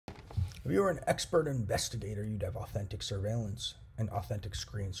If you were an expert investigator, you'd have authentic surveillance and authentic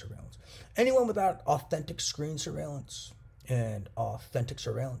screen surveillance. Anyone without authentic screen surveillance and authentic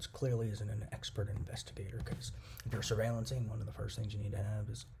surveillance clearly isn't an expert investigator, because if you're surveillancing, one of the first things you need to have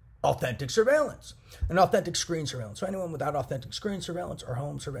is authentic surveillance and authentic screen surveillance. So anyone without authentic screen surveillance or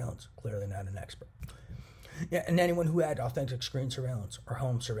home surveillance, clearly not an expert. Yeah, and anyone who had authentic screen surveillance or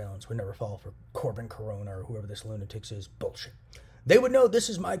home surveillance would never fall for Corbin Corona or whoever this lunatic is bullshit. They would know this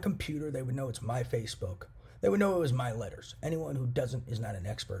is my computer. They would know it's my Facebook. They would know it was my letters. Anyone who doesn't is not an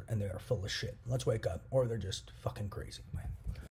expert, and they are full of shit. Let's wake up, or they're just fucking crazy, man.